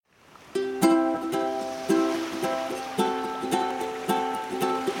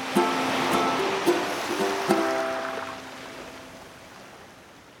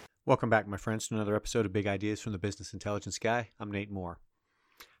Welcome back, my friends, to another episode of Big Ideas from the Business Intelligence Guy. I'm Nate Moore.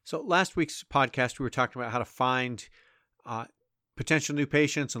 So last week's podcast, we were talking about how to find potential new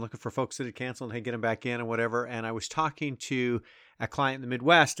patients and looking for folks that had canceled and hey, get them back in and whatever. And I was talking to a client in the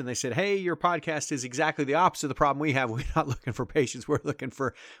Midwest, and they said, hey, your podcast is exactly the opposite of the problem we have. We're not looking for patients. We're looking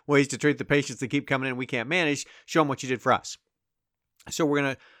for ways to treat the patients that keep coming in we can't manage. Show them what you did for us. So we're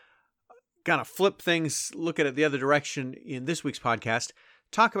going to kind of flip things, look at it the other direction in this week's podcast.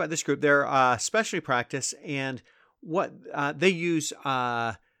 Talk about this group. They're specialty practice, and what they use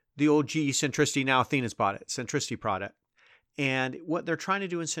the old GE Centricity, now Athena's bought it, Centricity product. And what they're trying to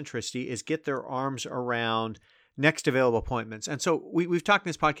do in Centricity is get their arms around next available appointments. And so we've talked in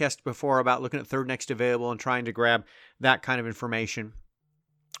this podcast before about looking at third next available and trying to grab that kind of information.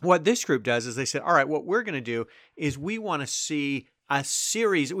 What this group does is they said, all right, what we're going to do is we want to see a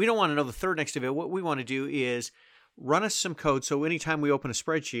series. We don't want to know the third next available. What we want to do is run us some code. So anytime we open a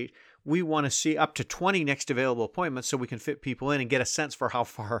spreadsheet, we want to see up to 20 next available appointments so we can fit people in and get a sense for how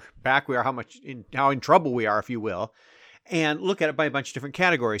far back we are, how in trouble we are, if you will, and look at it by a bunch of different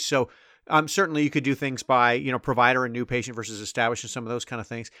categories. So certainly you could do things by, provider and new patient versus established and some of those kind of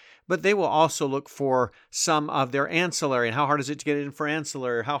things. But they will also look for some of their ancillary and how hard is it to get in for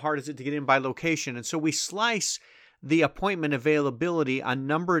ancillary? How hard is it to get in by location? And so we slice the appointment availability a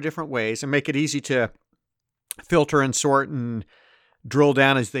number of different ways and make it easy to filter and sort and drill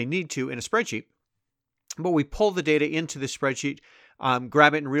down as they need to in a spreadsheet. But we pull the data into the spreadsheet,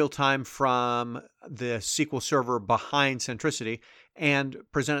 grab it in real time from the SQL server behind Centricity, and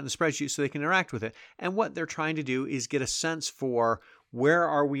present it in the spreadsheet so they can interact with it. And what they're trying to do is get a sense for where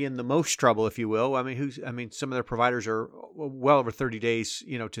are we in the most trouble, if you will. Some of their providers are well over 30 days,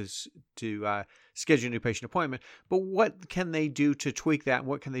 to schedule a new patient appointment. But what can they do to tweak that? And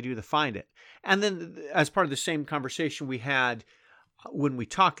what can they do to find it? And then as part of the same conversation we had when we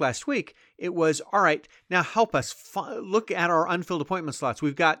talked last week, it was, all right, now help us look at our unfilled appointment slots.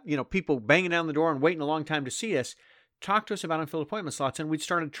 We've got, people banging down the door and waiting a long time to see us. Talk to us about unfilled appointment slots. And we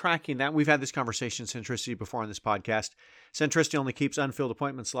started tracking that. We've had this conversation in Centricity before on this podcast. Centricity only keeps unfilled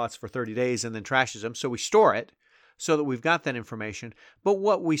appointment slots for 30 days and then trashes them. So we store it so that we've got that information. But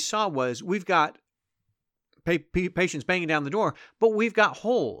what we saw was we've got patients banging down the door, but we've got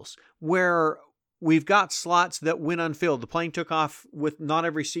holes where we've got slots that went unfilled. The plane took off with not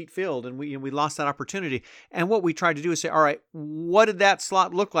every seat filled, and we lost that opportunity. And what we tried to do is say, all right, what did that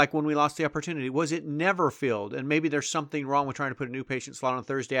slot look like when we lost the opportunity? Was it never filled? And maybe there's something wrong with trying to put a new patient slot on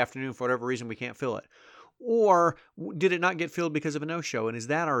Thursday afternoon for whatever reason we can't fill it. Or did it not get filled because of a no-show? And is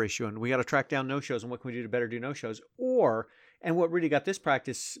that our issue? And we got to track down no-shows, and what can we do to better do no-shows? And what really got this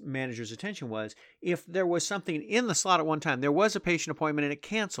practice manager's attention was if there was something in the slot at one time, there was a patient appointment and it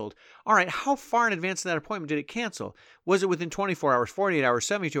canceled. All right, how far in advance of that appointment did it cancel? Was it within 24 hours, 48 hours,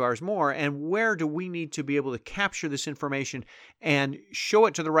 72 hours more? And where do we need to be able to capture this information and show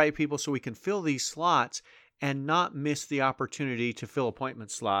it to the right people so we can fill these slots and not miss the opportunity to fill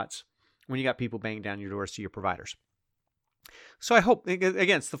appointment slots when you got people banging down your doors to your providers? So I hope,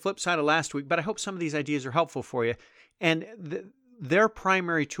 again, it's the flip side of last week, but I hope some of these ideas are helpful for you. And their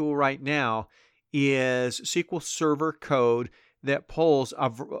primary tool right now is SQL Server code that pulls,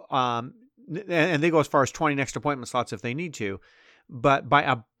 and they go as far as 20 next appointment slots if they need to, but by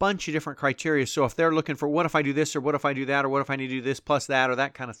a bunch of different criteria. So if they're looking for what if I do this or what if I do that or what if I need to do this plus that or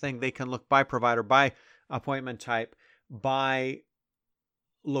that kind of thing, they can look by provider, by appointment type, by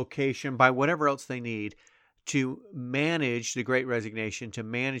location, by whatever else they need to manage the Great Resignation, to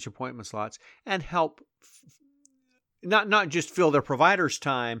manage appointment slots, and help not just fill their provider's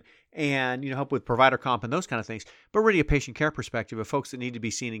time and help with provider comp and those kind of things, but really a patient care perspective of folks that need to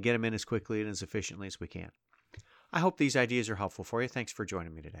be seen and get them in as quickly and as efficiently as we can. I hope these ideas are helpful for you. Thanks for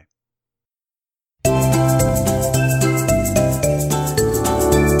joining me today.